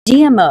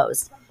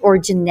GMOs, or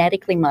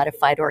genetically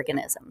modified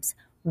organisms.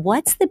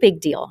 What's the big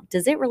deal?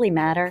 Does it really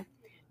matter?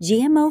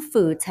 GMO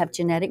foods have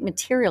genetic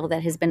material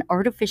that has been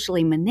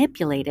artificially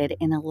manipulated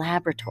in a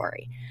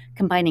laboratory,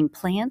 combining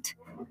plant,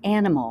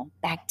 animal,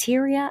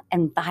 bacteria,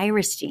 and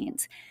virus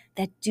genes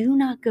that do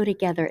not go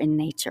together in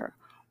nature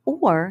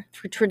or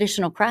through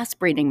traditional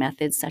crossbreeding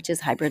methods such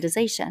as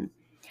hybridization.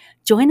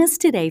 Join us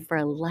today for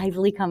a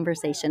lively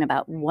conversation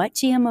about what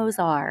GMOs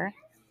are,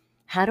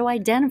 how to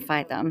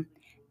identify them,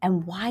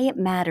 and why it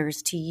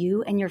matters to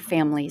you and your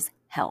family's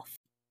health.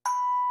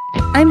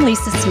 I'm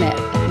Lisa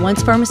Smith,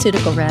 once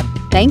pharmaceutical rep,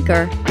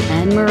 banker,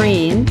 and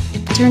Marine,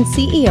 turned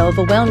CEO of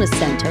a wellness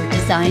center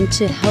designed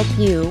to help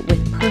you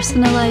with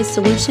personalized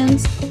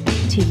solutions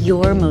to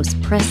your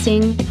most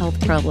pressing health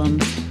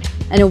problems.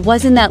 And it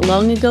wasn't that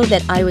long ago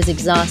that I was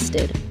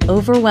exhausted,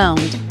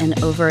 overwhelmed, and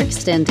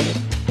overextended.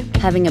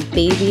 Having a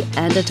baby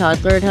and a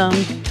toddler at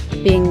home,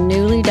 being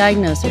newly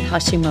diagnosed with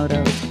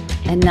Hashimoto's,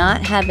 and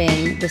not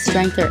having the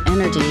strength or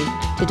energy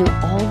to do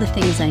all the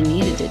things I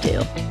needed to do.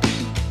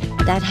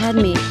 That had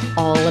me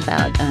all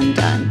about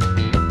undone.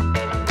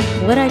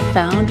 What I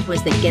found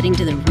was that getting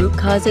to the root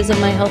causes of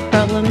my health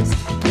problems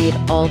made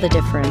all the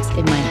difference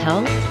in my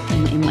health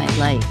and in my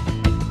life.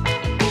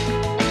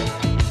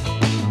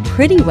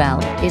 Pretty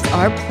Well is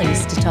our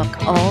place to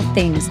talk all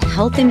things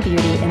health and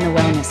beauty in the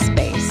wellness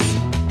space.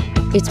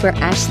 It's where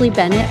Ashley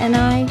Bennett and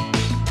I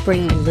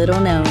bring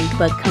little known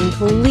but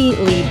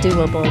completely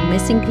doable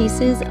missing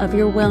pieces of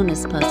your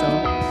wellness puzzle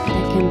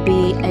that can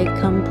be a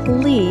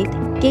complete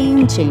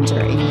game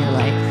changer in your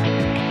life.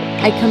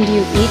 I come to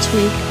you each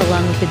week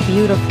along with the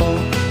beautiful,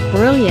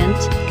 brilliant,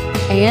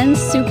 and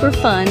super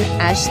fun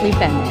Ashley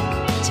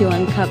Bennett to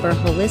uncover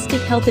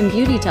holistic health and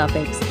beauty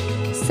topics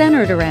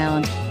centered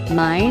around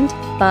mind,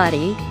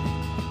 body,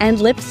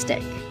 and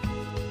lipstick.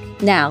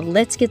 Now,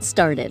 let's get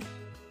started.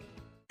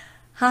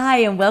 Hi,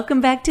 and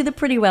welcome back to the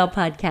Pretty Well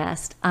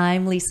podcast.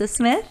 I'm Lisa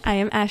Smith. I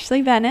am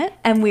Ashley Bennett.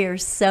 And we are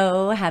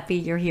so happy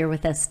you're here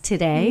with us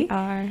today. We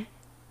are.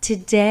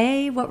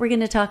 Today, what we're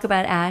going to talk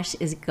about, Ash,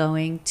 is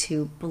going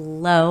to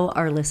blow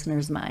our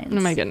listeners' minds. Oh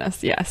my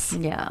goodness, yes.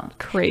 Yeah.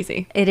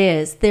 Crazy. It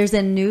is. There's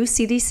a new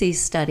CDC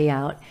study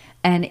out,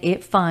 and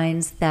it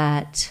finds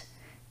that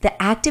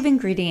the active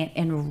ingredient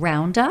in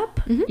Roundup,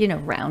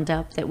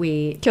 Roundup that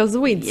we... Kills the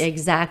weeds.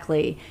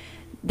 Exactly.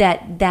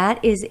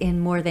 That is in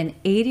more than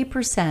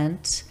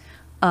 80%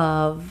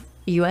 of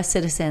U.S.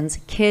 citizens,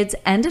 kids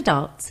and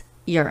adults,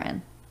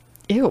 urine.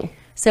 Ew.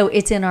 So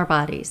it's in our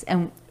bodies,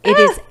 and it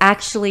is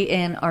actually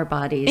in our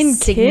bodies in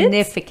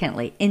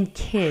significantly. In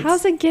kids.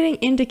 How's it getting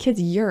into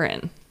kids'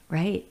 urine?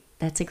 Right.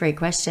 That's a great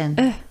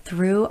question.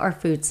 Through our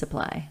food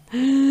supply.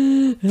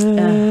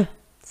 So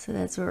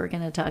that's what we're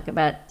going to talk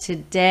about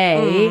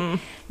today.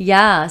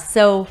 Yeah.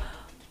 So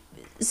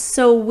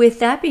with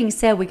that being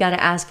said, we got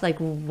to ask,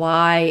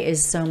 why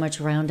is so much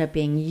Roundup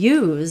being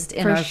used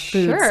in our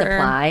food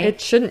supply?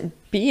 It shouldn't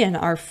be in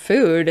our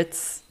food.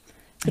 It's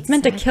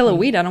meant to kill a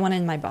weed. I don't want it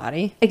in my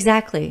body.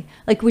 Exactly.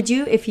 Would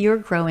you, if you're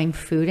growing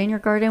food in your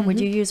garden, would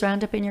you use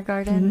Roundup in your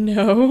garden?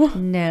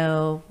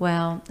 No.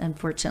 Well,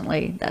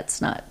 unfortunately, that's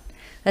not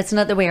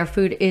the way our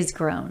food is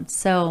grown.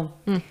 So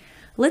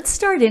let's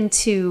start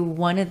into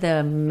one of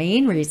the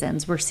main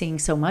reasons we're seeing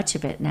so much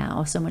of it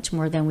now, so much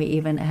more than we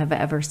even have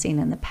ever seen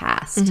in the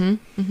past.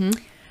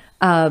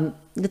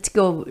 Let's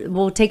go,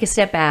 we'll take a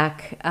step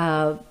back.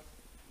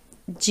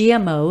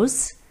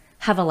 GMOs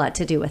have a lot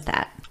to do with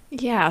that.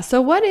 Yeah.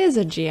 So what is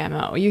a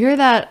GMO? You hear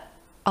that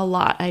a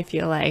lot, I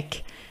feel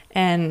like.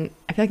 And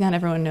I feel like not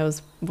everyone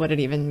knows what it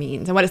even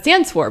means and what it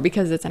stands for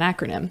because it's an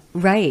acronym.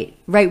 Right.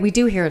 We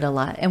do hear it a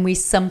lot. And we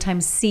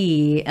sometimes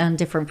see on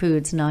different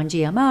foods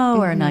non-GMO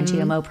or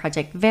non-GMO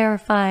project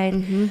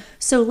verified.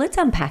 So let's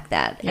unpack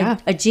that. Yeah.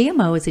 A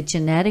GMO is a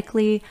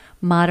genetically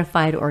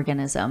modified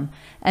organism.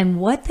 And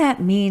what that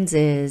means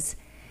is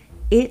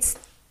it's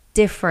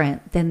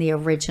different than the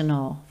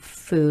original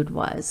food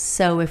was.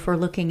 So if we're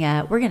going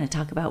to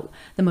talk about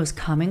the most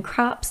common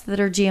crops that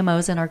are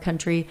GMOs in our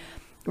country.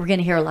 We're going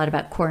to hear a lot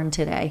about corn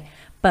today,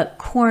 but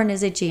corn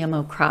is a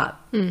GMO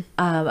crop.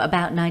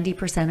 About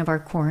 90% of our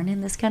corn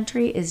in this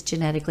country is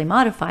genetically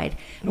modified.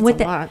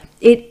 That's a lot.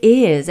 It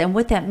is. And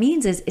what that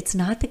means is it's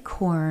not the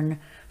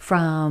corn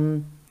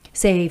from,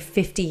 say,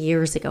 50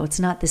 years ago. It's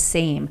not the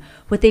same.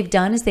 What they've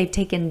done is they've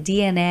taken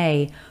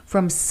DNA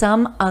from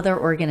some other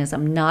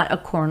organism, not a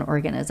corn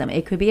organism.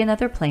 It could be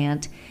another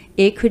plant.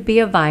 It could be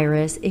a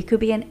virus. It could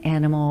be an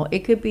animal.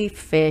 It could be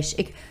fish.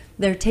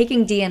 They're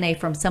taking DNA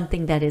from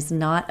something that is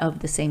not of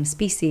the same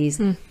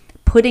species,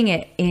 putting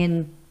it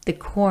in the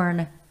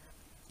corn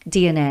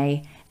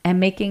DNA and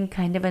making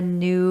kind of a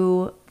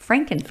new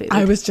Frankenfood.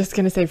 I was just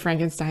going to say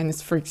Frankenstein.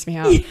 This freaks me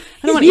out. I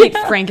don't want to eat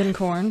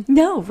Frankencorn.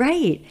 No,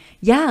 right.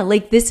 Yeah,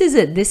 this is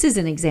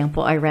an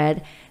example I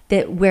read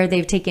that where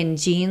they've taken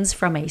genes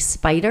from a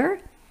spider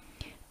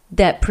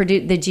that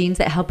produce the genes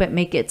that help it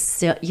make its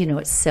silk,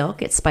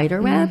 its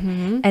spider web,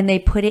 and they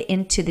put it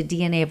into the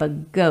DNA of a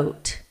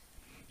goat.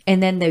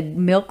 And then the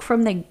milk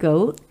from the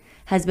goat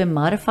has been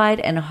modified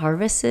and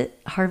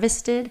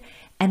harvested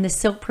And the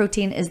silk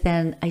protein is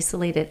then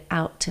isolated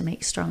out to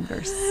make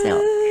stronger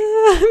silk.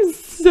 I'm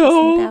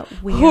so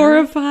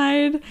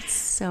horrified. It's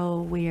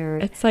so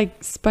weird. It's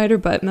like spider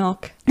butt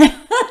milk.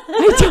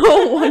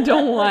 I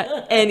don't want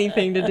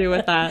anything to do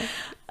with that.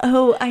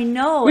 Oh, I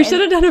know. We should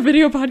have done a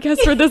video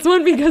podcast for this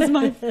one because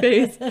my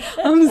face,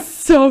 I'm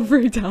so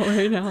freaked out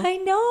right now. I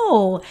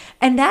know.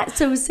 And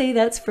so say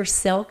that's for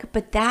silk,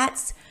 but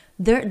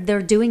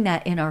they're doing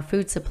that in our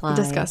food supply.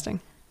 Disgusting.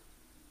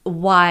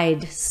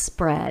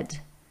 Widespread.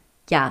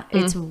 Yeah,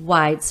 it's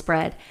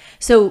widespread.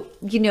 So,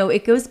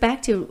 it goes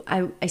back to,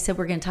 I said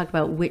we're going to talk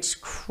about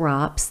which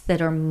crops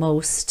that are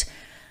most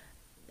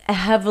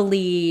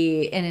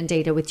heavily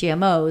inundated with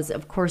GMOs.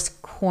 Of course,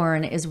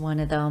 corn is one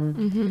of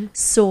them.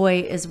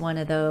 Soy is one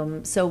of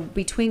them. So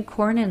between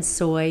corn and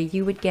soy,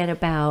 you would get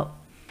about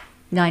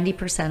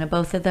 90% of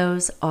both of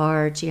those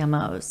are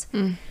GMOs.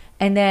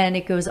 And then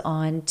it goes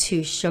on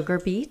to sugar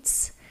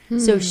beets.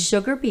 So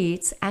sugar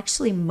beets,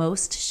 actually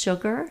most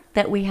sugar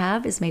that we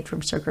have is made from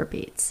sugar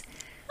beets.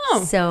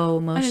 Oh,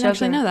 so most I didn't sugar,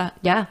 actually know that.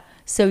 Yeah.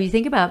 So you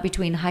think about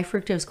between high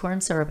fructose corn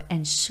syrup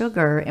and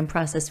sugar in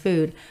processed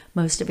food,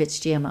 most of it's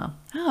GMO.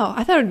 Oh,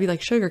 I thought it would be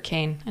like sugar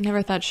cane. I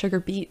never thought sugar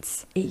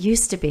beets. It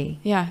used to be.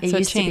 Yeah, It so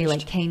used to be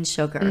like cane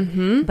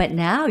sugar. But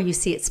now you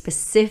see it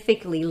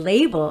specifically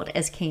labeled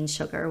as cane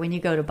sugar when you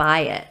go to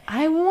buy it.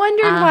 I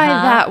wondered why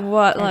that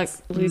was. Like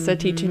Lisa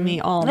teaching me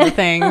all the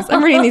things.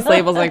 I'm reading these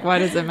labels like, why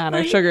does it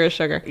matter? Sugar is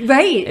sugar.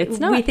 Right. It's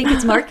not. We think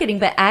it's marketing,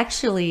 but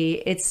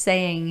actually it's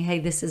saying, hey,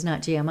 this is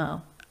not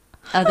GMO.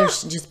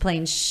 Others just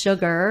plain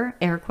sugar,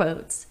 air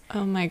quotes.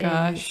 Oh my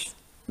gosh.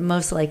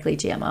 Most likely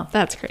GMO.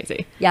 That's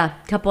crazy. Yeah.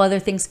 A couple other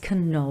things.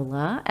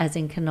 Canola, as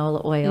in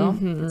canola oil.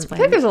 That's I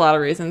think there's a lot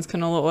of reasons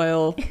canola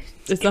oil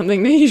is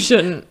something that you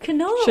shouldn't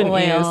oil.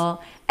 use.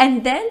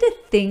 And then to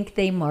think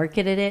they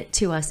marketed it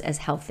to us as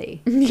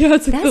healthy. Yeah,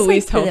 it's like the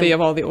least like healthy the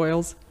of all the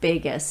oils.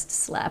 Biggest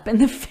slap in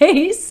the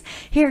face.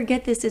 Here,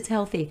 get this, it's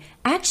healthy.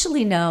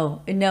 Actually,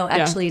 no,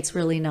 actually it's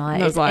really not.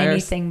 Those It's liars.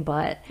 anything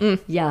but.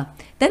 Yeah.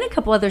 Then a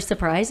couple other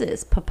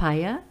surprises.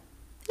 Papaya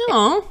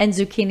Oh, and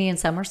zucchini and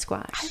summer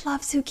squash. I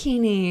love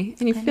zucchini.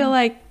 And you feel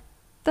like,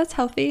 that's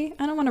healthy.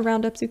 I don't want to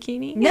round up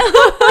zucchini.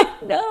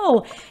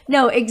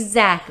 No,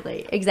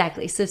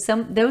 exactly. So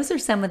those are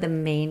some of the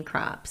main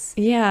crops.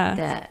 Yeah.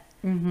 That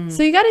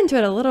So you got into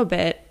it a little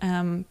bit,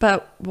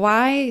 but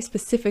why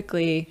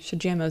specifically should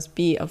GMOs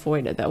be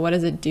avoided? Though, what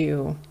does it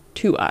do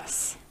to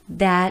us?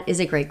 That is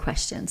a great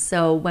question.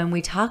 So when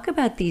we talk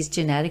about these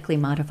genetically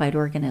modified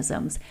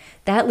organisms,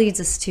 that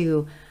leads us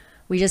to,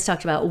 we just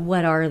talked about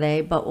what are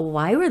they, but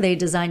why were they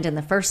designed in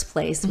the first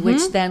place,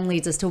 which then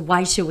leads us to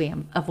why should we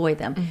avoid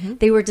them?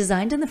 They were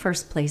designed in the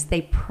first place.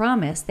 They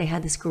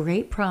had this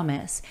great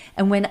promise.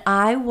 And when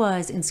I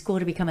was in school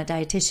to become a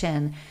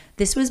dietitian,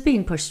 this was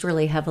being pushed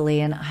really heavily.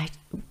 And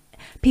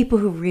people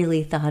who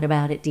really thought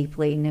about it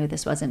deeply knew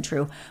this wasn't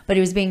true, but it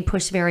was being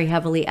pushed very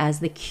heavily as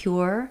the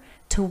cure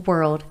to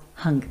world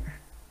hunger.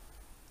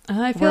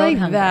 I feel like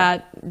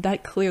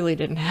that clearly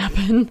didn't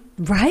happen.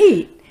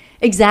 Right.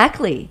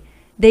 Exactly.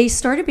 They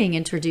started being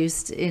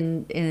introduced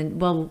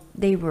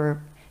they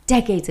were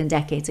decades and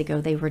decades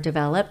ago they were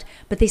developed,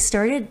 but they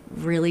started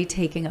really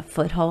taking a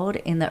foothold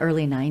in the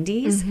early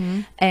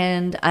 90s.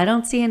 And I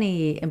don't see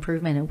any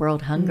improvement in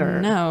world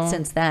hunger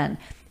since then.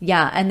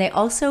 Yeah. And they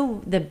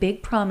also, the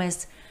big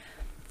promise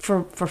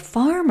for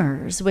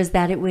farmers was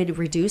that it would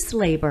reduce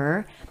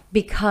labor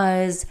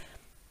because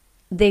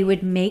they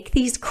would make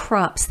these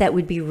crops that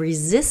would be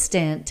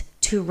resistant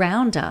to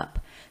Roundup.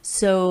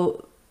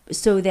 So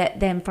that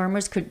then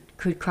farmers could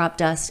crop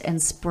dust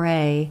and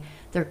spray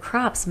their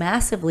crops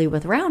massively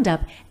with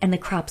Roundup and the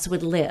crops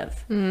would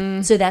live.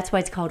 So that's why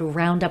it's called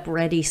Roundup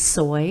Ready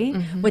Soy.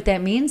 What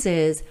that means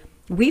is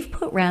we've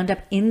put Roundup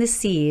in the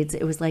seeds.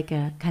 It was like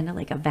a kind of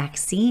like a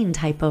vaccine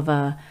type of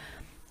a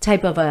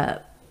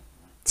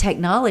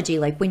technology.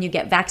 Like when you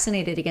get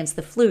vaccinated against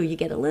the flu, you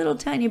get a little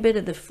tiny bit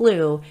of the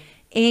flu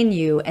in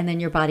you and then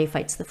your body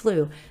fights the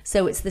flu.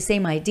 So it's the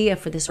same idea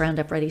for this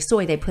Roundup Ready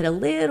Soy. They put a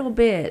little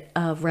bit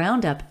of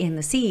Roundup in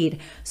the seed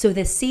so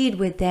the seed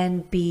would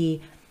then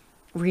be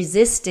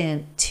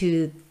resistant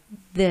to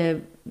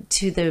the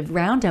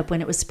Roundup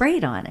when it was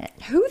sprayed on it.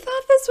 Who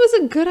thought this was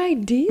a good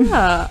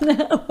idea?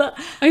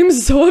 I'm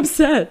so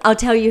upset. I'll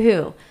tell you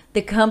who.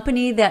 The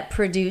company that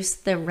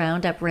produced the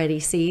Roundup Ready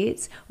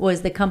seeds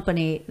was the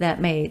company that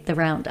made the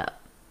Roundup.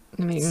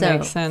 Makes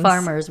sense.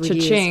 Farmers would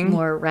Cha-ching. use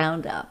more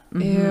Roundup.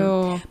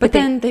 Ew. But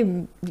then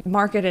they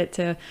market it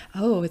to,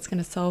 it's going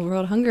to solve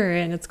world hunger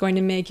and it's going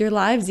to make your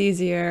lives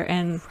easier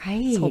and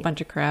it's a whole bunch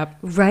of crap.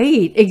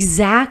 Right,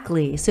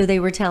 exactly. So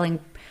they were telling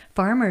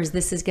farmers,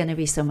 this is going to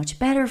be so much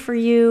better for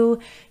you.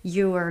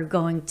 You are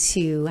going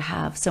to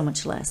have so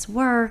much less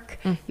work.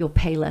 You'll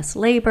pay less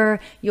labor.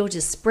 You'll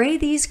just spray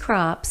these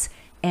crops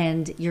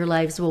and your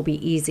lives will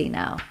be easy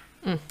now.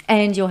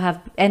 And you'll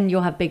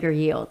have bigger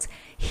yields.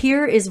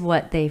 Here is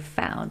what they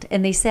found.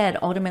 And they said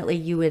ultimately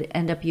you would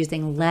end up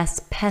using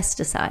less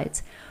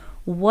pesticides.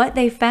 What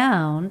they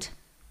found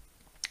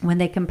when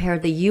they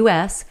compared the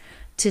US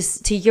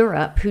to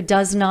Europe, who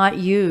does not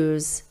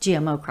use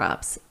GMO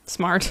crops,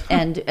 Smart.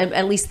 and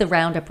at least the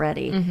Roundup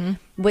Ready.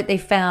 What they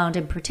found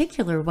in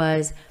particular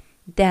was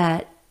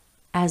that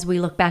as we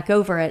look back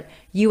over it,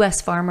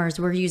 U.S. farmers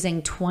were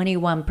using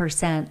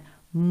 21%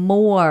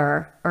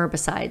 more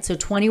herbicide. So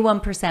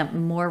 21%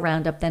 more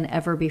Roundup than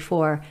ever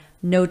before.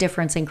 No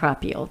difference in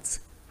crop yields.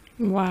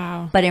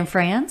 Wow. But in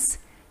France,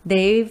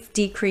 they've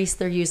decreased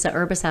their use of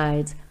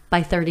herbicides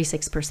by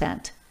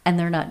 36%. And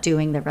they're not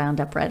doing the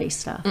Roundup Ready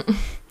stuff.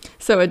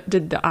 So it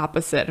did the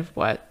opposite of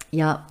what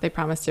Yep, they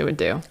promised it would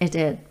do. it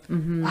did.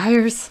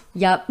 Liars.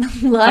 Yep.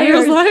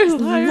 Liars, Liars,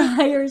 liars.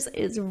 liars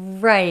is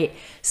right.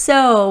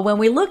 So when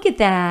we look at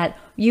that,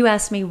 you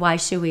asked me, why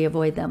should we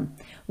avoid them?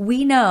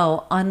 We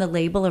know on the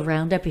label of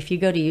Roundup, if you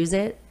go to use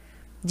it,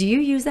 do you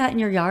use that in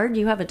your yard?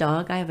 You have a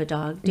dog. I have a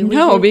dog. Do we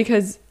No, do-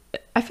 because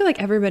I feel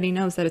like everybody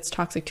knows that it's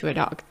toxic to a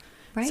dog.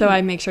 Right. So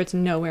I make sure it's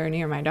nowhere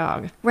near my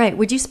dog. Right.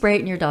 Would you spray it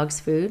in your dog's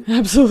food?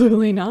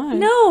 Absolutely not.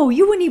 No,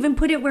 you wouldn't even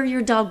put it where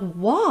your dog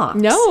walks.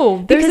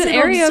 No, there's because an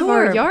it'll area of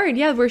our absorb.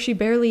 yard, where she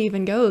barely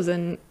even goes.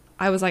 And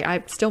I was like,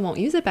 I still won't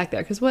use it back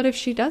there because what if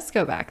she does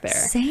go back there?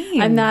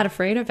 Same. I'm not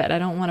afraid of it. I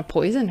don't want to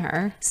poison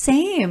her.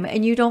 Same.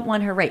 And you don't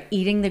want her,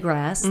 eating the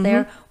grass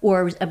there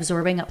or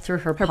absorbing up through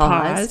her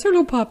paws. Her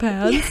little paw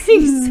pads.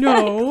 Exactly.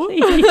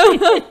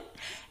 No.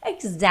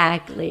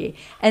 Exactly.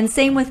 And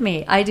same with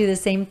me. I do the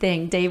same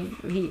thing.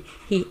 Dave,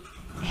 he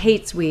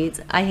hates weeds.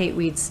 I hate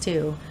weeds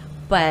too.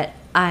 But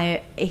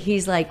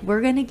he's like,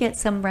 we're going to get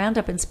some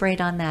Roundup and spray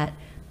it on that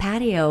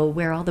patio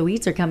where all the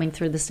weeds are coming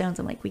through the stones.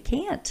 I'm like, we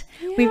can't.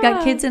 We've got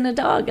Yeah. kids and a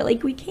dog.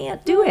 Like, we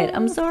can't do it.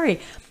 I'm sorry.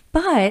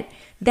 But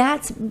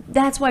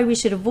that's why we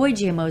should avoid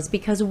GMOs,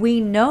 because we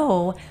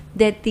know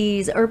that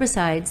these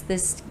herbicides,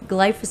 this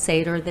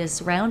glyphosate or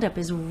this Roundup,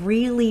 is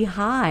really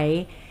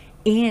high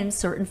in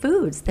certain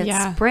foods that's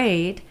Yeah.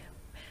 sprayed.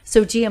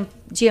 So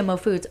GMO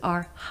foods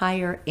are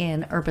higher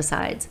in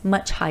herbicides,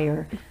 much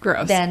higher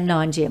Gross. than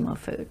non-GMO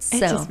foods. It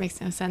So just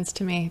makes no sense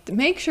to me.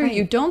 Make sure Right.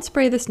 you don't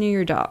spray this near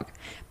your dog,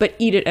 but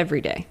eat it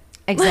every day.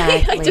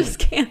 Exactly. I just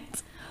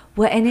can't.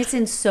 Well, and it's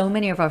in so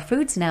many of our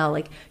foods now.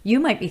 Like, you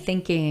might be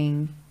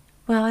thinking,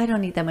 well, I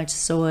don't eat that much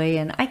soy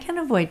and I can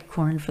avoid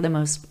corn for the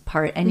most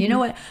part. And you know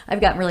what? I've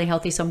gotten really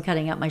healthy, so I'm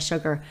cutting out my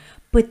sugar.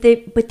 But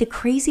the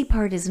crazy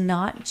part is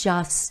not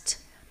just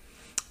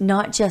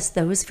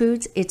those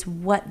foods, it's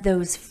what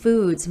those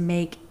foods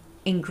make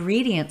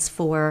ingredients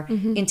for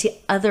into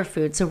other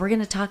foods. So we're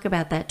going to talk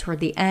about that toward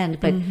the end,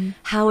 but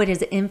how it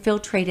has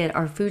infiltrated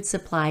our food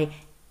supply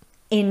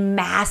in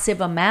massive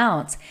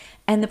amounts.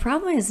 And the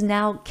problem is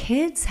now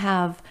kids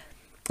have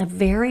a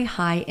very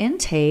high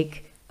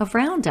intake of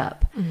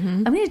Roundup.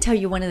 I'm going to tell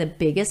you one of the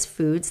biggest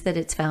foods that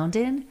it's found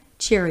in: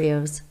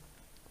 Cheerios.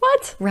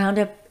 What?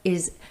 Roundup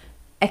is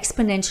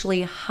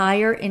exponentially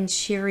higher in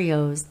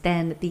Cheerios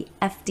than the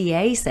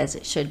FDA says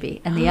it should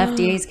be. And the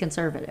FDA is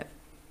conservative.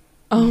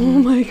 Oh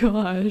my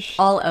gosh.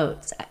 All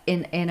oats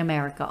in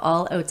America,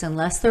 all oats,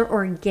 unless they're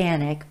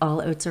organic,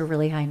 all oats are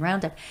really high in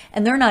Roundup.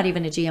 And they're not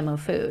even a GMO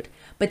food.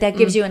 But that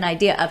gives you an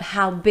idea of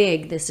how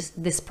big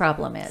this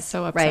problem is.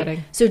 So right?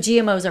 upsetting. So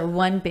GMOs are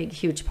one big,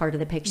 huge part of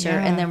the picture.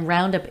 Yeah. And then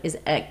Roundup is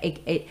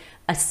a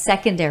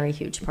secondary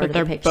huge part But of the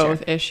they're picture.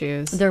 both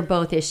issues. They're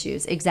both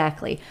issues,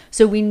 exactly.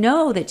 So we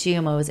know that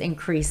GMOs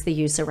increase the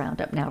use of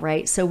Roundup now,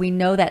 right? So we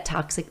know that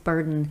toxic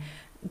burden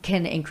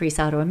can increase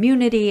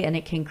autoimmunity, and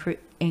it can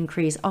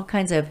increase all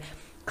kinds of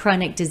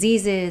chronic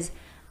diseases,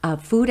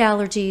 food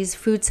allergies,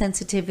 food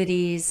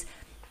sensitivities,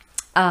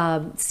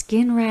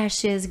 skin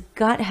rashes,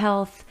 gut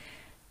health,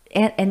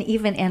 and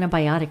even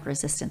antibiotic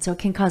resistance. So it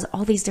can cause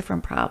all these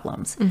different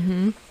problems.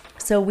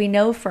 So we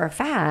know for a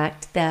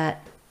fact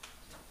that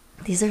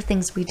these are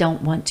things we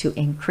don't want to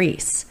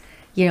increase,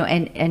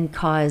 and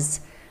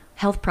cause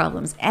health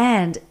problems.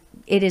 And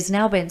it has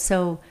now been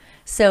so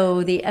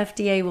the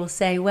FDA will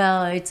say,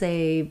 well, it's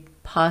a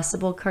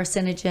possible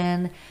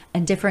carcinogen,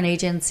 and different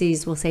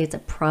agencies will say it's a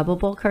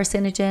probable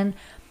carcinogen.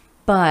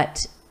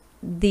 But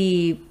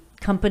the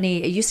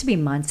company, it used to be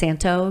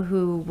Monsanto,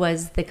 who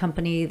was the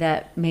company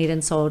that made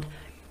and sold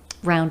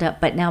Roundup,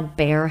 but now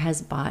Bayer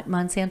has bought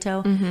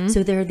Monsanto.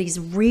 So there are these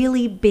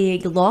really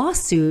big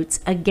lawsuits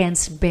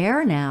against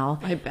Bayer now,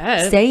 I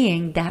bet.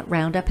 saying that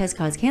Roundup has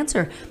caused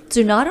cancer.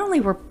 So not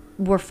only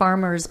were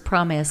farmers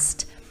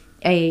promised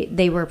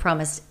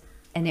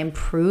an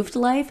improved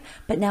life,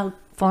 but now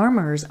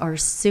farmers are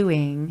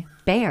suing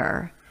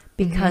Bayer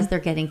because they're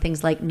getting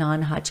things like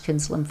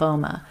non-Hodgkin's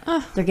lymphoma.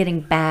 They're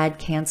getting bad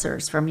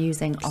cancers from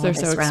using all They're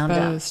this so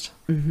Roundup. exposed.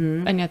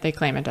 And yet they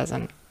claim it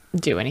doesn't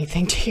do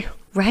anything to you.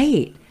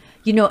 Right.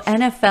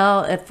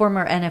 A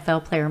former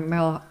NFL player,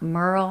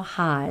 Merle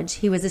Hodge,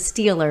 he was a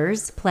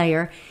Steelers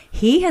player.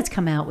 He has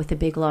come out with a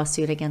big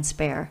lawsuit against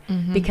Bayer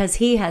because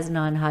he has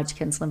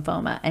non-Hodgkin's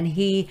lymphoma, and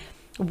he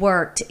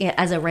worked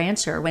as a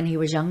rancher when he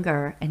was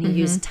younger, and he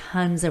used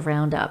tons of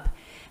Roundup.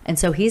 And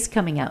so he's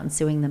coming out and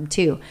suing them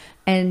too.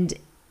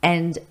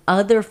 And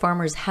other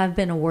farmers have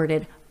been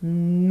awarded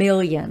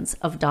millions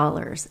of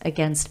dollars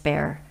against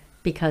Bayer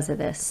because of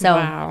this. So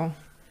Wow.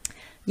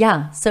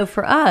 yeah. So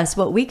for us,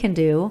 what we can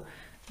do,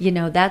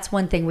 That's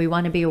one thing we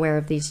want to be aware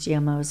of these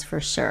GMOs for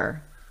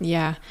sure.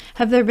 Yeah.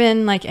 Have there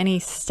been like any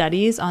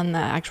studies on the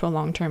actual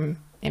long-term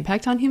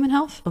impact on human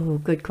health? Oh,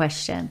 good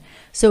question.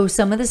 So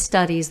some of the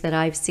studies that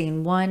I've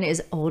seen, one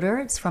is older,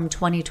 it's from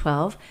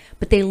 2012,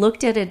 but they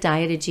looked at a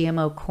diet of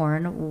GMO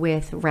corn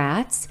with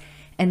rats,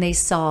 and they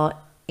saw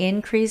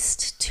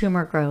increased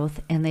tumor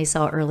growth and they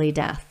saw early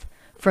death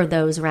for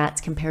those rats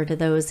compared to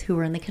those who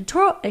were in the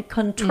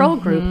control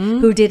group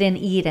who didn't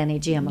eat any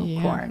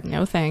GMO corn.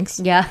 No thanks.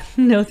 Yeah,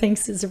 no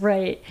thanks is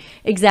right.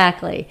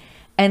 Exactly.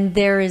 And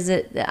there's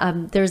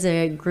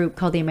a group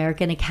called the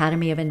American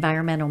Academy of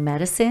Environmental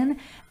Medicine,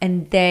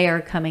 and they are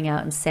coming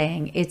out and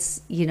saying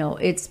it's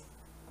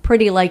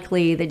pretty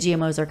likely that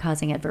GMOs are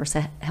causing adverse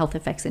health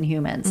effects in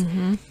humans.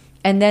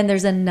 And then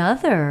this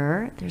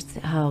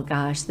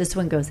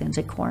one goes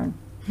into corn.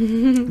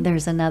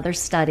 There's another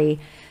study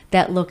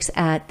that looks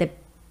at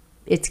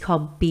it's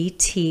called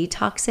Bt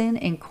toxin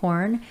in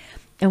corn.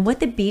 And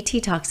what the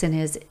Bt toxin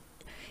is,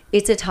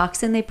 it's a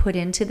toxin they put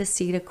into the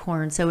seed of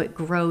corn so it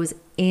grows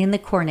in the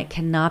corn. It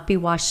cannot be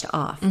washed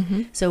off.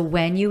 So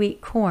when you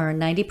eat corn,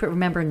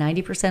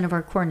 90% of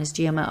our corn is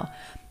GMO.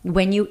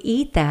 When you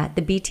eat that,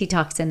 the Bt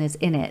toxin is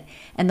in it.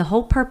 And the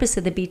whole purpose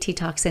of the Bt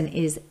toxin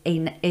is a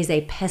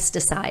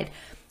pesticide.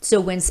 So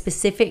when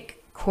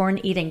specific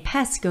corn-eating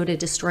pests go to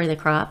destroy the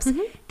crops,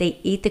 they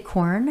eat the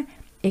corn,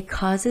 it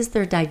causes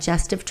their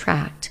digestive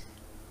tract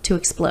to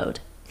explode.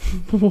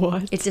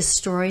 What? It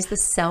destroys the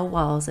cell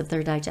walls of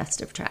their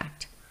digestive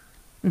tract.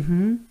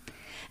 And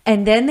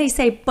then they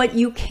say, but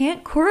you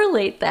can't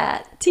correlate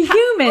that to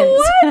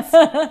humans.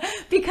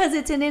 Because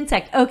it's an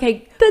insect.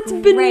 Okay, that's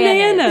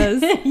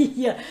bananas.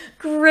 Yeah,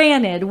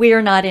 granted, we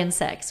are not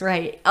insects,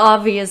 right?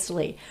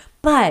 Obviously.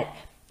 But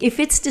if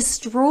it's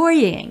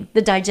destroying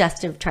the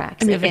digestive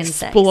tracts of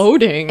insects.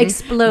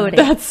 Exploding.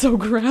 That's so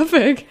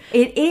graphic.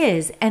 It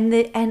is.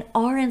 And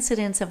our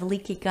incidence of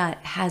leaky gut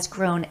has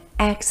grown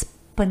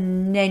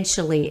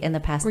exponentially in the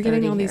past 30 years. We're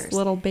getting all these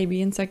little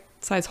baby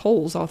insect-sized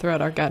holes all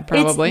throughout our gut,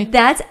 probably.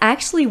 That's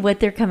actually what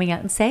they're coming out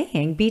and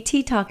saying.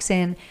 Bt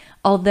toxin,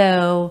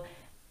 although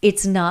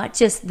it's not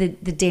just, the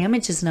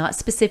damage is not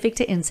specific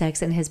to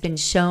insects and has been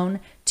shown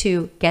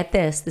to, get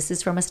this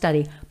is from a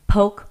study,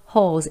 poke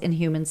holes in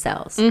human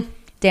cells,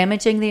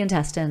 damaging the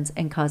intestines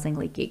and causing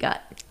leaky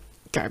gut.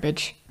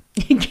 Garbage.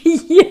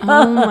 Yeah.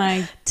 Oh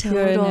my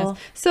Total goodness.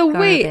 So garbage.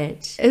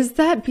 Wait, is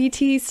that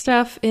Bt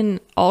stuff in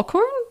all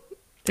corn?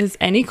 Is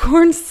any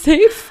corn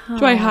safe?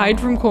 Do I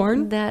hide from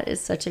corn? That is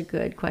such a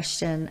good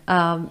question.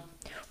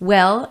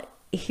 Well,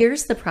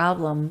 here's the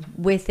problem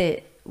with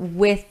it,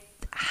 with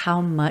how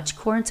much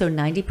corn. So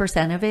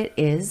 90% of it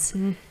is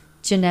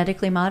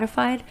genetically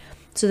modified.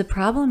 So the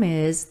problem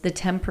is the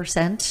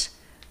 10%,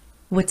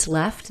 what's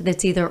left,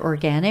 that's either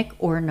organic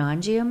or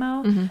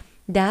non-GMO,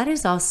 that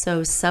is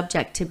also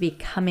subject to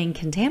becoming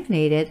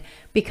contaminated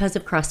because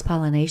of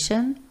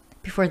cross-pollination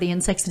before the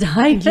insects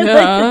die.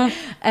 Yeah.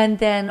 And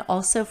then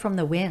also from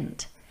the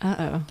wind.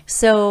 Uh-oh.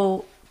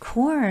 So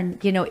corn,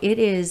 it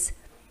is,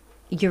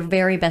 your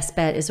very best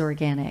bet is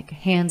organic,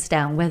 hands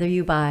down, whether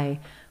you buy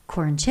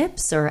corn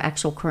chips or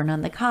actual corn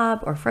on the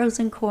cob or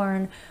frozen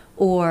corn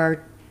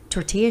or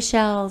tortilla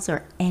shells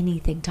or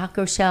anything,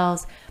 taco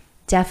shells.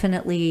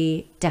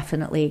 Definitely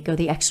go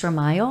the extra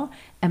mile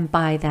and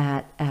buy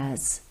that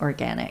as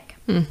organic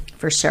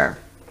for sure.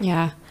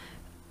 Yeah.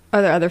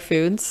 Are there other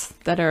foods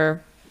that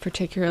are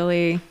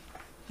particularly,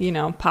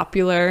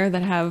 popular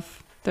that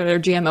are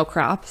GMO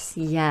crops?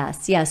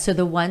 Yes. So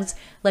the ones,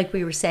 like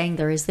we were saying,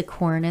 there is the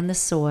corn and the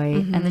soy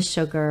and the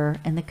sugar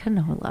and the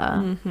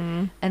canola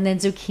and then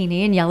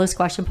zucchini and yellow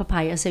squash and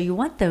papaya. So you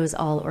want those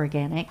all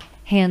organic,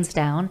 hands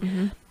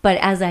down. But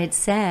as I'd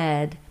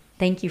said,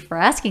 thank you for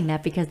asking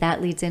that, because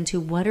that leads into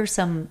what are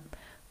some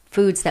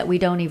foods that we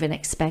don't even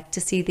expect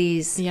to see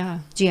these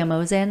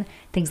GMOs in.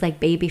 Things like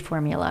baby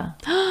formula.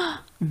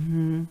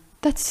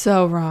 That's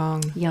so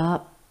wrong.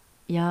 Yup.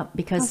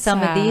 Because How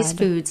some of these sad.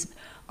 foods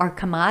are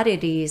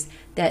commodities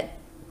that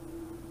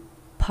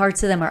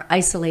parts of them are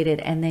isolated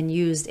and then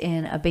used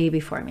in a baby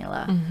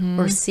formula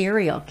or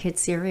cereal.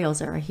 Kids'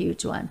 cereals are a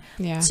huge one.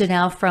 Yeah. So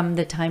now from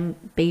the time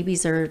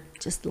babies are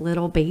just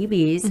little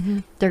babies,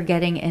 they're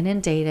getting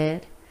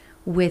inundated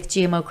with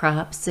GMO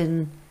crops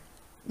and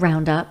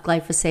Roundup,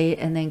 glyphosate,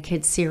 and then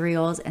kids'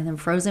 cereals, and then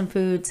frozen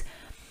foods,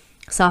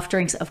 soft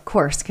drinks, of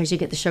course, because you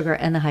get the sugar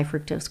and the high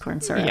fructose corn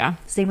syrup. Yeah.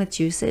 Same with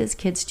juices,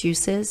 kids'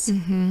 juices.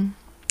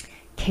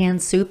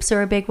 Canned soups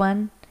are a big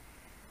one.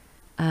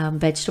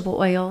 Vegetable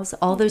oils,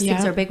 all those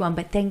things are a big one.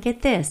 But then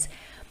get this.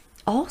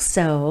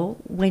 Also,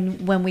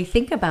 when we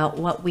think about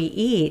what we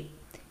eat,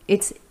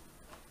 it's,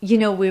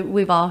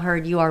 we've all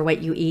heard you are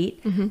what you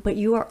eat, but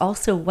you are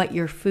also what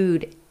your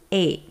food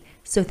ate.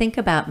 So think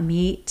about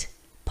meat,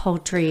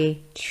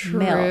 poultry,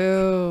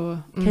 milk,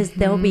 because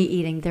they're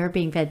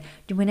being fed.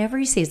 Whenever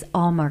you see, it's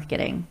all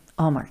marketing.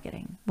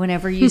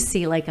 Whenever you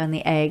see, like on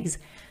the eggs,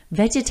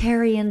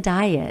 vegetarian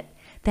diet,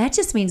 that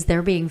just means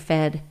they're being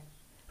fed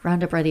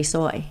Roundup Ready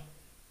soy.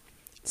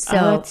 So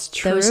that's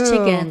true. those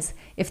chickens,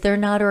 If they're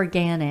not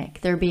organic,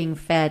 they're being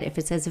fed. If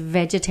it says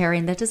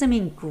vegetarian, that doesn't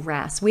mean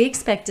grass. We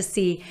expect to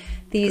see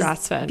these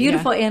Grass-fed,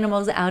 beautiful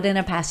animals out in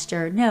a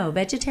pasture. No,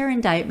 vegetarian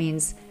diet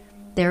means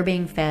they're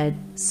being fed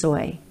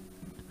soy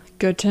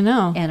Good to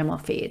know. animal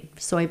feed,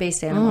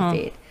 soy-based animal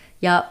feed.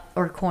 Yep,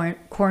 or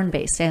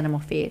corn-based animal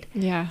feed.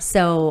 Yeah.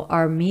 So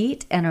our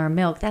meat and our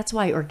milk, that's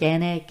why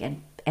organic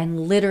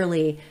and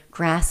literally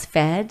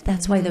grass-fed,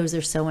 that's why those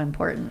are so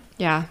important.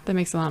 Yeah, that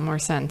makes a lot more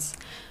sense.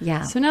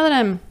 Yeah. So now that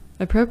I'm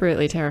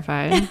appropriately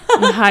terrified and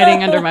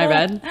hiding under my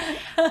bed,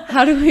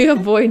 how do we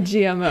avoid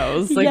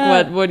GMOs? Like,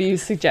 Yeah. what do you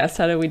suggest?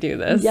 How do we do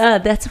this? Yeah,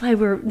 that's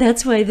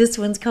why this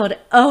one's called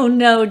Oh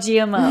No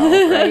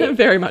GMO, right?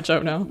 Very much.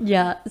 Oh no.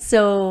 Yeah.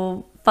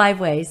 So 5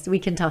 ways we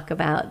can talk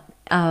about.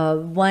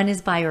 One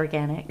is buy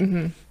organic,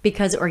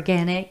 because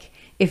organic,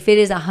 if it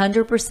is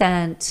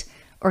 100%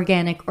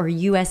 organic or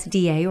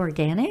USDA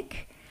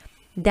organic,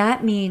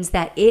 that means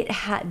that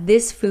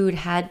this food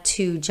had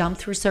to jump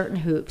through certain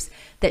hoops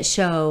that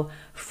show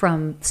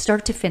from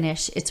start to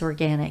finish it's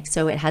organic.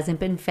 So it hasn't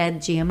been fed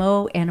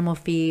GMO animal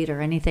feed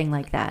or anything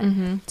like that.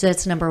 So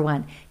that's number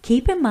one.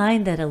 Keep in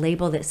mind that a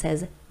label that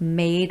says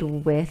made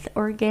with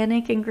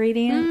organic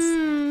ingredients,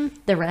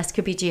 the rest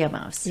could be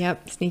GMOs.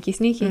 Yep. Sneaky,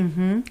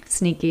 sneaky.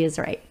 Sneaky is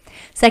right.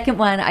 Second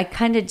one, I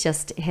kind of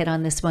just hit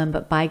on this one,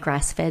 but buy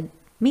grass-fed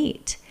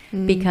meat,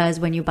 because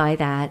when you buy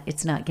that,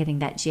 it's not getting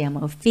that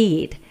GMO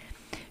feed.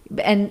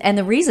 And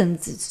the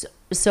reasons,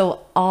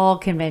 so all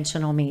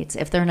conventional meats,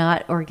 if they're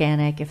not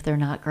organic, if they're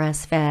not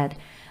grass-fed,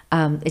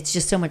 it's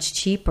just so much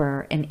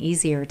cheaper and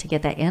easier to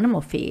get that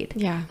animal feed.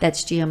 Yeah.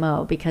 That's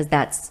GMO, because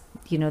that's,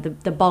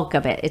 the bulk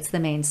of it. It's the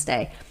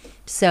mainstay.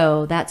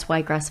 So that's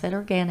why grass-fed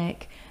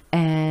organic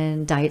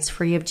and diets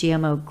free of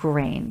GMO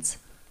grains.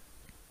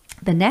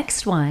 The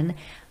next one,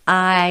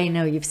 I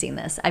know you've seen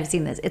this. I've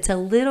seen this. It's a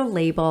little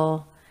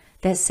label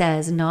that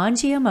says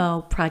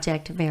non-GMO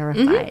project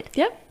verified.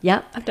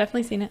 Yep. I've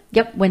definitely seen it.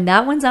 Yep. When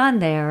that one's on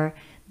there,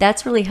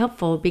 that's really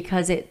helpful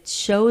because it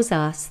shows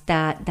us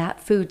that that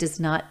food does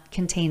not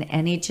contain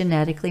any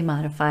genetically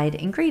modified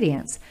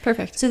ingredients.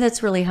 Perfect. So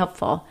that's really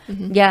helpful.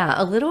 Yeah.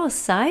 A little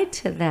aside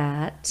to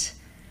that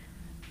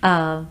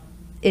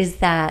is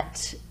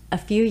that a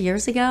few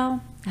years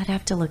ago, I'd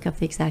have to look up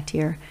the exact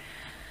year,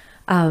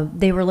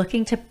 they were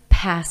looking to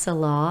pass a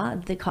law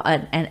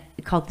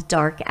called the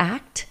Dark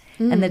Act.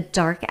 And the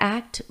Dark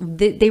Act,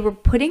 they were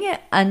putting it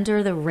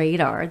under the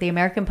radar. The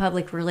American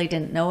public really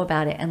didn't know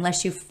about it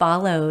unless you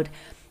followed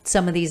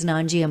some of these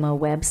non-GMO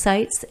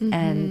websites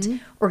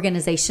and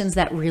organizations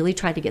that really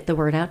tried to get the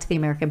word out to the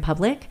American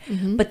public.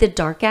 But the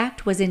Dark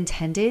Act was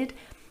intended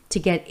to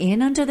get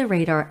in under the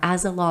radar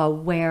as a law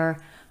where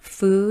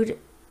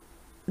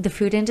the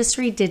food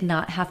industry did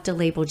not have to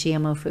label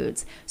GMO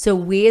foods. So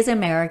we as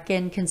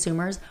American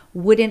consumers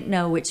wouldn't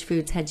know which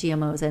foods had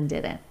GMOs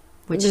and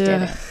which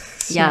didn't.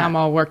 Yeah, I'm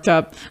all worked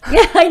up.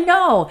 Yeah, I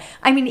know.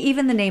 I mean,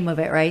 even the name of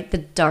it, right? The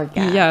Dark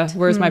Act. Yeah,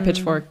 where's my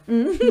pitchfork?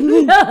 Do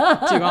you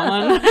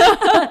want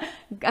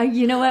one?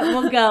 You know what?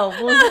 We'll go.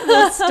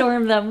 We'll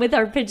storm them with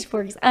our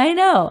pitchforks. I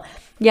know.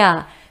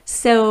 Yeah.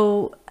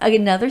 So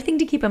another thing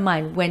to keep in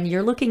mind when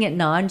you're looking at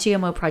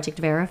non-GMO project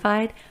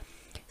verified,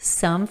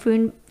 some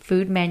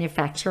food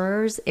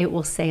manufacturers, it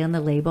will say on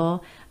the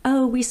label,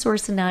 oh, we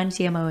source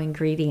non-GMO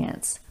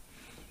ingredients.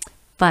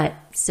 But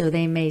so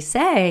they may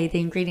say, the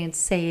ingredients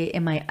say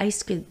in my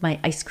ice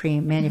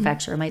cream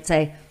manufacturer might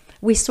say,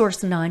 we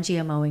source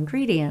non-GMO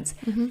ingredients,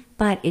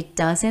 but it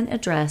doesn't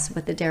address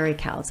what the dairy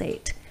cows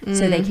ate.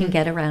 So they can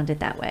get around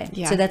it that way.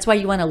 Yeah. So that's why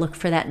you want to look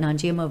for that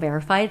non-GMO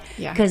verified,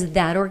 because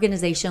that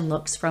organization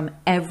looks from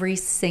every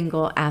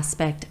single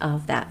aspect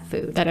of that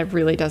food. That it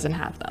really doesn't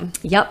have them.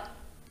 Yep.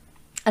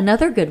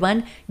 Another good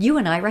one, you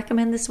and I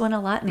recommend this one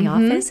a lot in the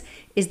office,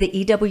 is the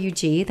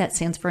EWG, that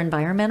stands for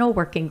Environmental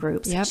Working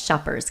Groups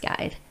Shopper's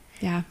Guide.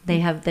 Yeah.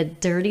 They have the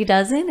Dirty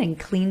Dozen and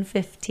Clean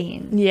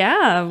 15.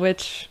 Yeah,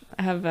 which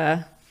I have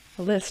a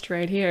list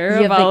right here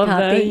You of have the all of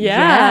copy? the.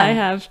 Yeah. I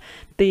have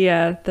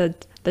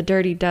the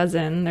Dirty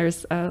Dozen.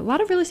 There's a lot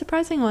of really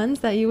surprising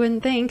ones that you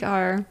wouldn't think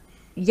are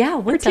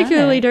What's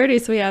particularly on it? dirty.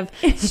 So we have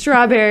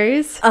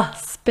strawberries,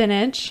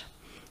 spinach,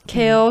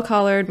 kale,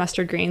 collard,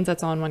 mustard greens.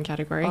 That's all in one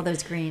category. All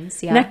those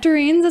greens, yeah.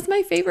 Nectarines, that's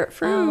my favorite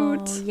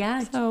fruit. Oh, yeah.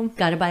 So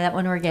Got to buy that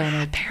one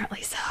organic.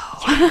 apparently so.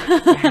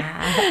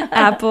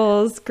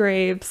 Apples,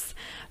 grapes,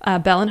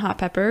 bell and hot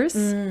peppers,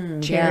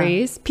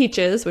 cherries,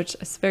 peaches, which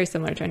is very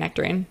similar to a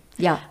nectarine.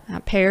 Yeah.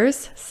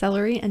 Pears,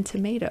 celery, and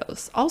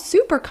tomatoes. All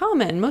super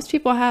common. Most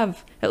people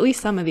have at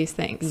least some of these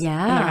things in their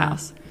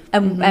house.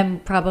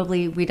 And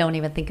probably we don't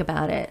even think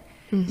about it.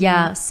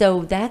 Yeah.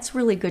 So that's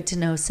really good to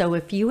know. So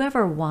if you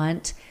ever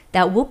want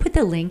that, we'll put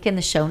the link in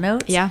the show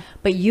notes. Yeah.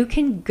 But you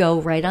can go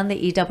right on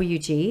the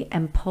EWG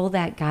and pull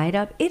that guide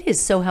up. It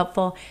is so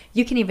helpful.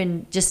 You can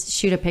even just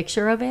shoot a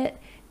picture of it.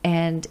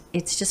 And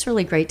it's just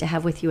really great to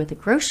have with you at the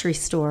grocery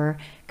store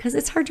because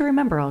it's hard to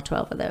remember all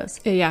 12 of those.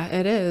 Yeah,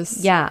 it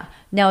is. Yeah.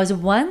 Now, as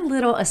one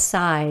little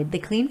aside, the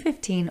Clean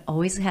 15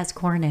 always has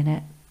corn in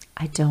it.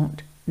 I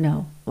don't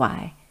know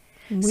why.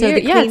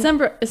 Weird. Yeah, it's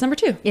number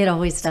 2. It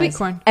always does. Sweet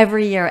corn.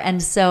 Every year.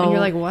 And so. And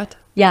you're like, what?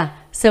 Yeah.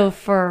 So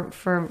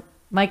for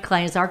my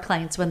clients, our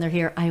clients, when they're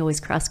here, I always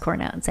cross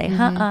corn out and say,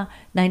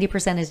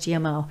 90% is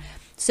GMO.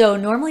 So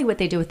normally what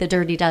they do with the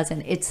Dirty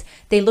Dozen,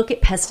 they look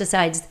at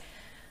pesticides.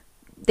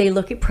 They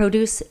look at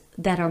produce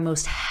that are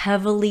most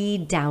heavily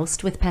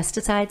doused with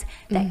pesticides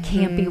that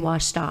can't be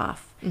washed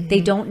off.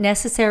 They don't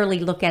necessarily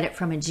look at it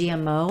from a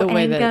GMO The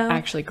way angle. that it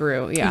actually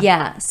grew. Yeah.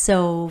 Yeah.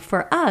 So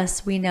for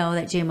us, we know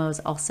that GMOs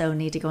also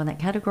need to go in that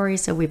category.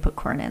 So we put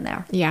corn in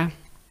there. Yeah.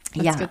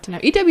 That's good to know.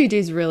 EWG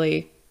is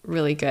really,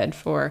 really good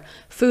for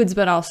foods,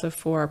 but also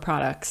for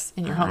products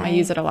in your home. I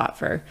use it a lot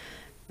for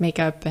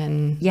makeup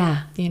and,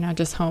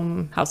 just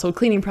household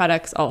cleaning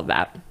products, all of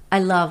that. I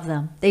love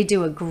them. They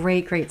do a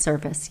great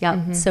service.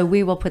 Yep. So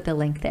we will put the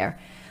link there.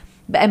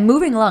 And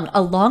moving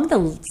along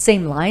the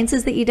same lines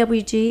as the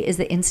EWG is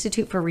the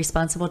Institute for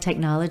Responsible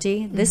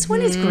Technology. This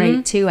one is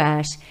great too,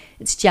 Ash.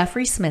 It's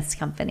Jeffrey Smith's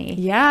company.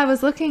 Yeah, I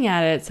was looking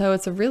at it. So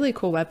it's a really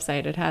cool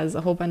website. It has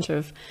a whole bunch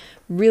of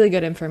really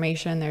good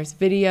information. There's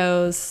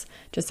videos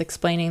just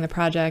explaining the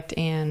project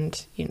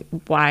and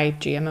why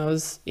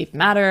GMOs even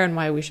matter and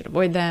why we should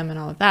avoid them and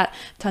all of that.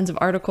 Tons of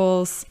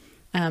articles.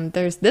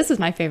 This is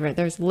my favorite.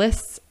 There's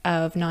lists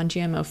of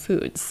non-GMO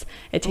foods.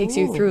 It takes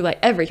you through like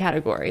every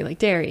category, like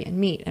dairy and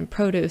meat and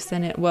produce,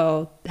 and it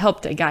will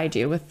help to guide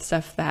you with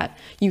stuff that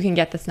you can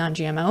get that's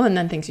non-GMO and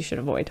then things you should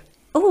avoid.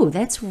 Oh,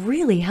 that's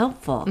really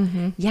helpful.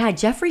 Yeah,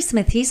 Jeffrey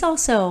Smith, he's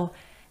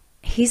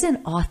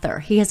an author.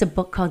 He has a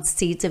book called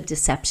Seeds of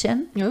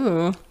Deception.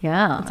 Ooh.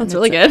 Yeah. That sounds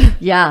really good.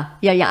 Yeah.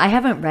 I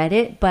haven't read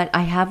it, but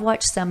I have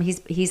watched some.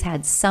 He's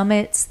had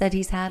summits that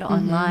he's had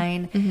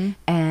online,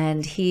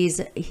 and he's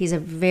a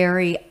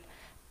very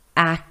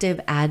active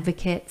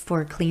advocate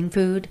for clean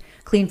food.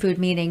 Clean food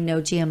meaning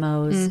no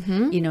GMOs,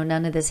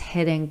 none of this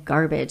hidden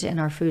garbage in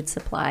our food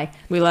supply.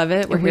 We love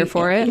it. We're here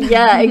for it.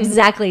 Yeah,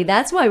 exactly.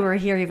 That's why we're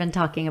here even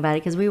talking about it,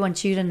 because we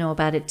want you to know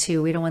about it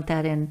too. We don't want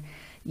that in,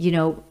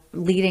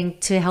 leading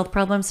to health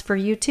problems for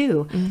you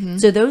too.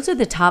 So those are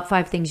the top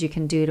 5 things you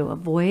can do to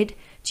avoid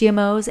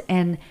GMOs.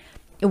 And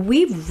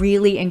we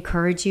really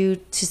encourage you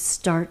to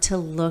start to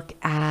look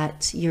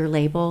at your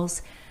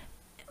labels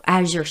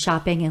as you're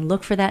shopping and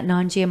look for that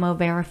non-GMO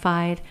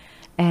verified,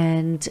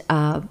 and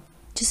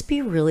just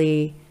be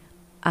really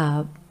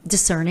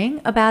discerning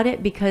about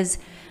it, because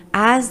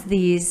as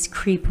these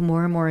creep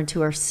more and more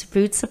into our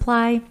food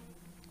supply,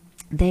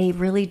 they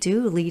really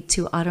do lead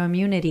to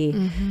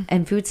autoimmunity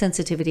and food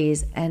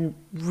sensitivities and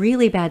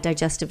really bad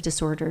digestive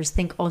disorders.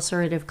 Think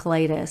ulcerative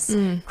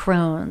colitis,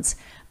 Crohn's,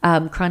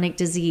 chronic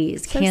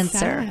disease, cancer.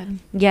 Sad.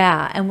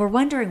 Yeah. And we're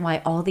wondering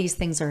why all these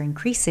things are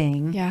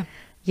increasing. Yeah.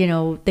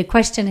 The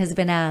question has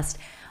been asked,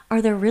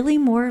 are there really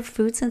more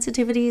food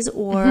sensitivities,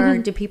 or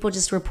do people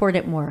just report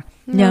it more?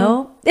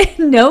 No,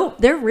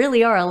 there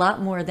really are a lot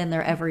more than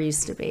there ever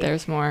used to be.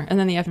 There's more. And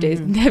then the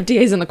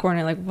FDA's in the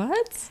corner like,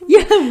 what?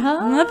 Yeah,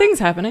 huh? Nothing's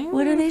happening.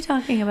 What are they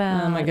talking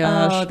about? Oh my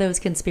gosh. Oh, those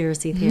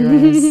conspiracy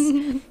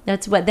theorists.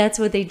 That's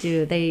what they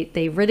do.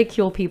 They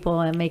ridicule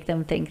people and make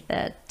them think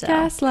that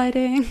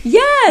gaslighting.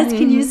 Yes,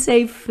 can you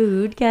say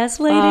food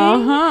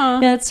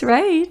gaslighting?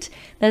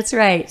 That's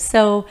right.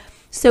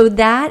 So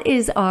that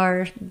is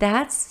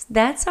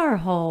that's our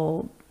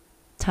whole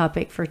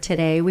topic for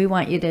today. We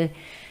want you to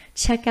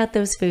check out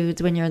those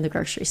foods when you're in the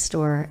grocery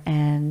store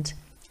and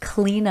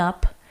clean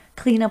up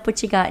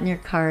what you got in your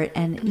cart,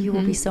 and you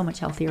will be so much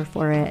healthier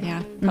for it.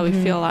 Yeah, probably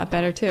feel a lot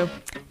better too.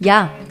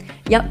 Yeah.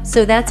 Yep.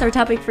 So that's our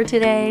topic for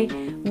today.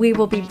 We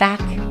will be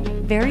back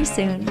very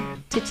soon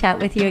to chat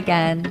with you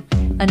again.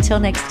 Until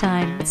next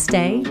time,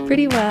 stay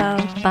pretty well.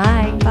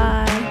 Bye.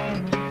 Bye.